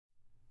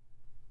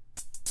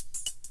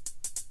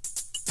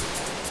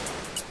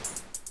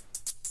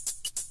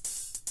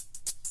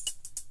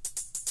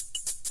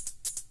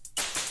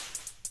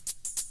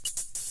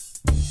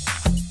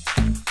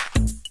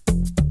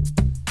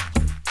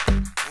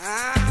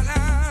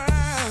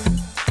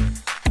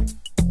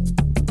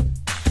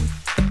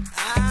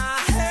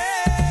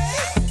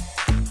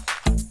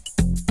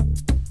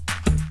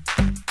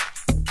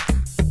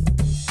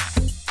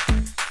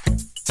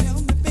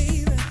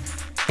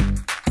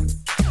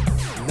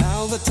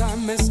Now the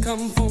time has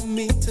come for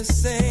me to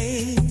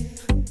say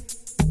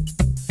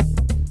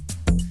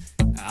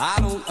I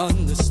don't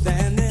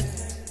understand it.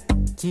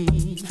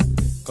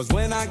 Cause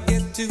when I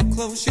get too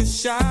close you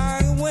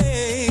shy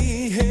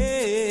away.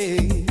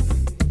 Hey,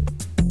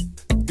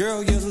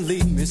 girl, you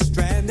leave me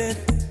stranded.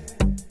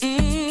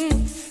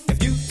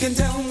 If you can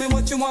tell me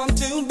what you want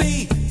to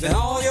be, then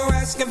all you're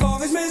asking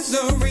for is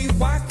misery.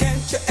 Why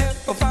can't you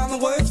ever find the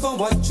words for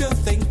what you're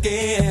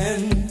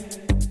thinking?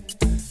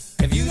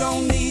 If you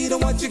don't need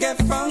what you get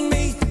from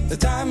me, the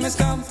time has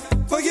come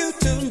for you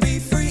to be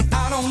free.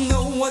 I don't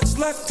know what's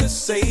left to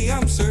say,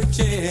 I'm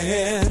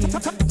searching.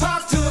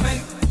 Talk to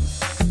me.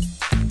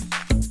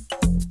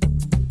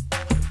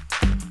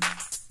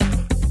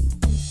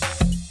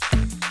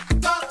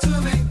 Talk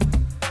to me.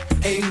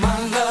 Ain't my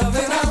love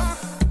enough?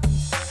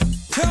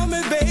 Tell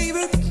me,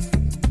 baby.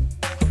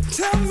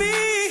 Tell me.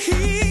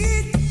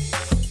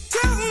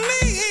 Tell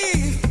me.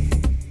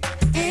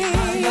 Ain't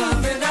my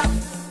love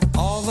enough?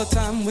 All the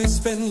time we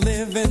spend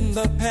living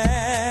the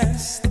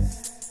past,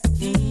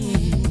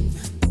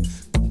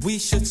 we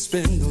should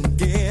spend on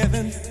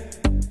giving,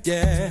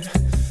 yeah.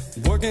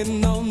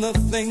 Working on the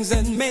things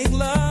that make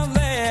love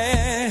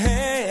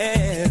last.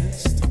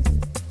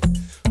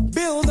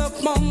 Build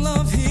up on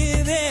love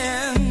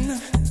hidden.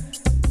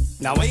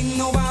 Now ain't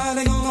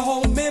nobody gonna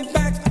hold me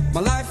back.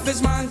 My life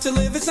is mine to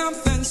live, it's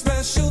something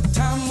special.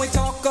 Time we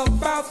talk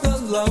about the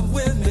love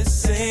we're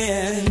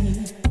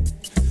missing.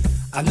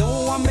 I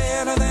know I'm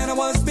better than I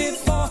was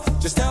before.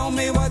 Just tell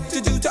me what to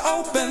do to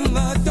open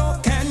love.